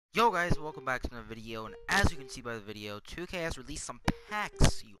Yo guys, welcome back to another video, and as you can see by the video, 2K has released some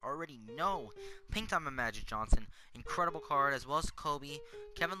packs you already know. Pink Diamond Magic Johnson, incredible card, as well as Kobe.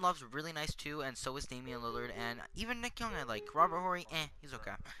 Kevin Love's really nice too, and so is Damian Lillard, and even Nick Young I like. Robert Horry, he's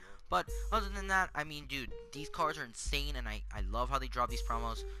okay. But other than that, I mean, dude, these cards are insane, and I love how they drop these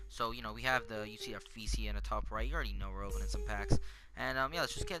promos. So, you know, we have you see our VC in the top right, you already know we're opening some packs. And, yeah,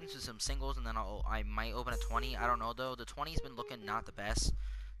 let's just get into some singles, and then I might open a 20, I don't know though. The 20's been looking not the best.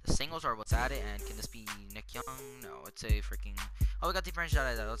 The singles are what's at it, and can this be Nick Young? No, it's a freaking... Oh, we got the French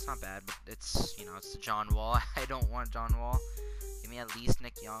Jedi, though. It's not bad, but it's, you know, it's the John Wall. I don't want John Wall. Give me at least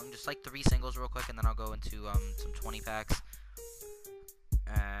Nick Young. Just like 3 singles real quick, and then I'll go into some 20 packs.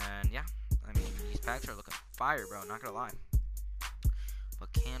 And, yeah. I mean, these packs are looking fire, bro. Not gonna lie.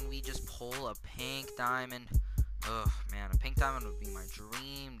 But can we just pull a pink diamond? Ugh, man. A pink diamond would be my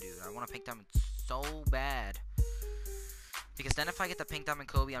dream, dude. I want a pink diamond so bad. Because then if I get the pink diamond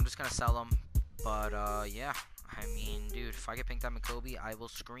Kobe, I'm just gonna sell them. But yeah, I mean, dude, if I get pink diamond Kobe, I will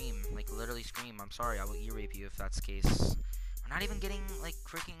scream, like literally scream. I'm sorry, I will ear rape you if that's the case. We're not even getting like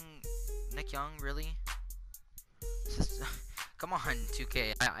freaking Nick Young, really. This is come on,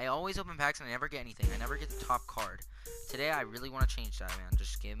 2K. I always open packs and I never get anything. I never get the top card. Today I really want to change that, man.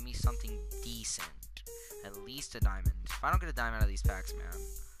 Just give me something decent, at least a diamond. If I don't get a diamond out of these packs, man,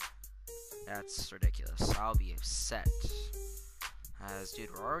 that's ridiculous. I'll be upset. As, dude,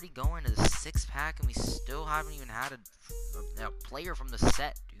 we're already going to the 6th pack and we still haven't even had a player from the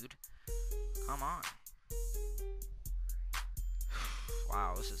set, dude. Come on.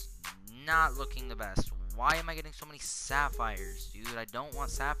 Wow, this is not looking the best. Why am I getting so many sapphires, dude? I don't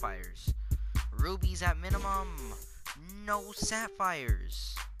want sapphires. Rubies at minimum. No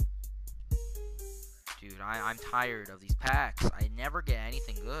sapphires. Dude, I'm tired of these packs. I never get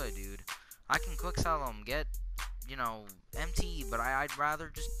anything good, dude. I can quick sell them, get, you know, MT, but I'd rather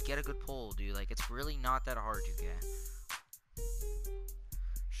just get a good pull, dude. Like, it's really not that hard to get.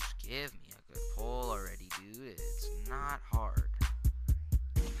 Just give me a good pull already, dude. It's not hard.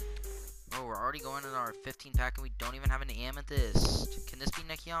 Oh, we're already going in our 15 pack and we don't even have an amethyst. Can this be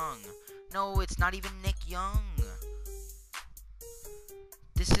Nick Young? No, it's not even Nick Young.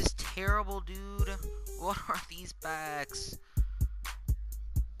 This is terrible, dude. What are these packs?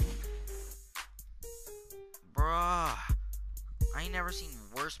 Bruh, I ain't never seen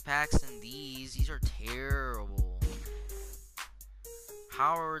worse packs than these. These are terrible.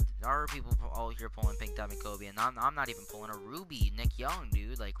 How are people all here pulling pink diamond Kobe, and I'm not even pulling a ruby Nick Young,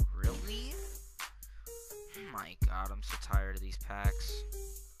 dude? Like, really? Oh my god, I'm so tired of these packs.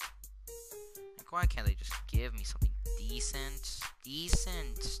 Like, why can't they just give me something decent?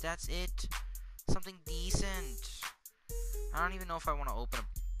 Decent, that's it. Something decent. I don't even know if I want to open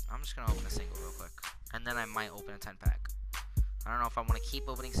a... I'm just gonna open a single real quick. And then I might open a 10 pack. I don't know if I want to keep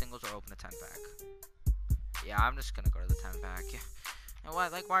opening singles or open a 10 pack. Yeah, I'm just gonna go to the 10 pack. Yeah. And why,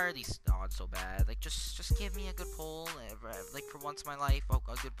 like, why are these odds so bad? Like, just give me a good pull. Like, for once in my life, a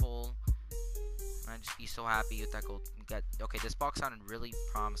good pull. And I'd just be so happy with that gold. Okay, this box sounded really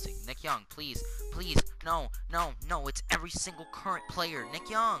promising. Nick Young, please, please. No, no, no. It's every single current player. Nick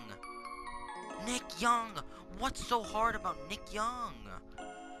Young. Nick Young. What's so hard about Nick Young?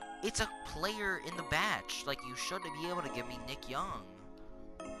 It's a player in the batch. Like, you should be able to give me Nick Young.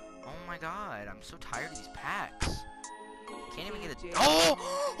 Oh my god, I'm so tired of these packs. Can't even get a...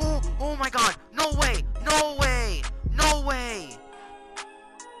 Oh my god! No way! No way! No way!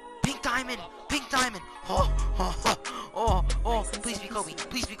 Pink diamond! Pink diamond! Oh, please be Kobe.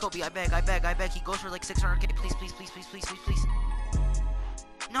 Please be Kobe. I beg. He goes for like 600k. Please, please, please, please, please, please, please.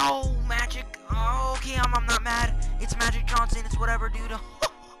 No, Magic. Oh, okay, I'm not mad. It's Magic Johnson. It's whatever, dude.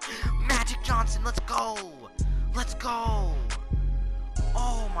 Magic Johnson, let's go! Let's go!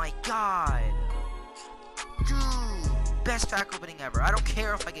 Oh my god! Dude! Best pack opening ever. I don't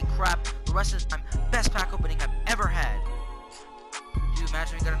care if I get crap the rest of the time. Best pack opening I've ever had. Dude,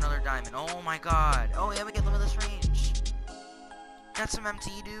 imagine we got another diamond. Oh my god. Oh yeah, we get limitless range. That's some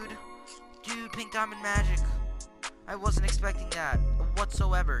MT, dude. Dude, pink diamond magic. I wasn't expecting that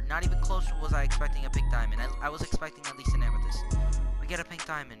whatsoever. Not even close was I expecting a pink diamond. I was expecting at least an amethyst. We get a pink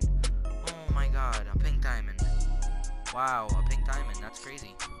diamond. Oh my god, a pink diamond. Wow, a pink diamond. That's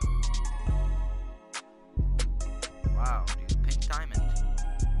crazy. Wow, dude. Pink diamond.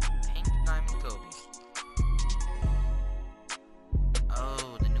 Pink diamond Kobe.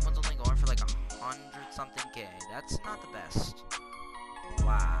 Oh, the new one's only going for like 100-something K. That's not the best.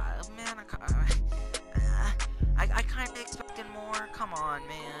 Wow, man, I kind of expected more. Come on,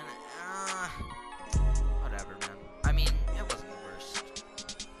 man. Whatever, man. I mean, it wasn't the worst.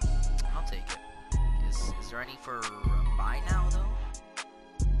 I'll take it. Is there any for buy now, though?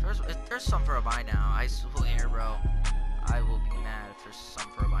 there's some for a buy now. I swear, bro. I will be mad if there's some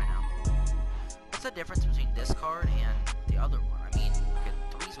for a buy now. What's the difference between this card and the other one? I mean, okay,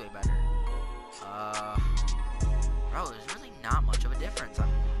 3's way better. Bro, there's really not much of a difference. I'm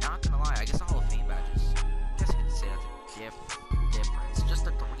not gonna lie. I guess the Hall of Fame badges. I guess you could say that's a difference. Just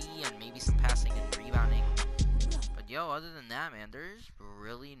a 3 and maybe some passing and rebounding. But yo, other than that, man, there's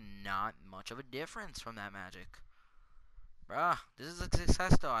really not much of a difference from that Magic. Bruh, this is a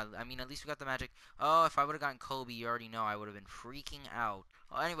success though. I mean, at least we got the Magic. Oh, if I would have gotten Kobe, you already know I would have been freaking out.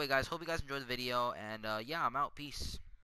 Well, anyway, guys, hope you guys enjoyed the video. And yeah, I'm out. Peace.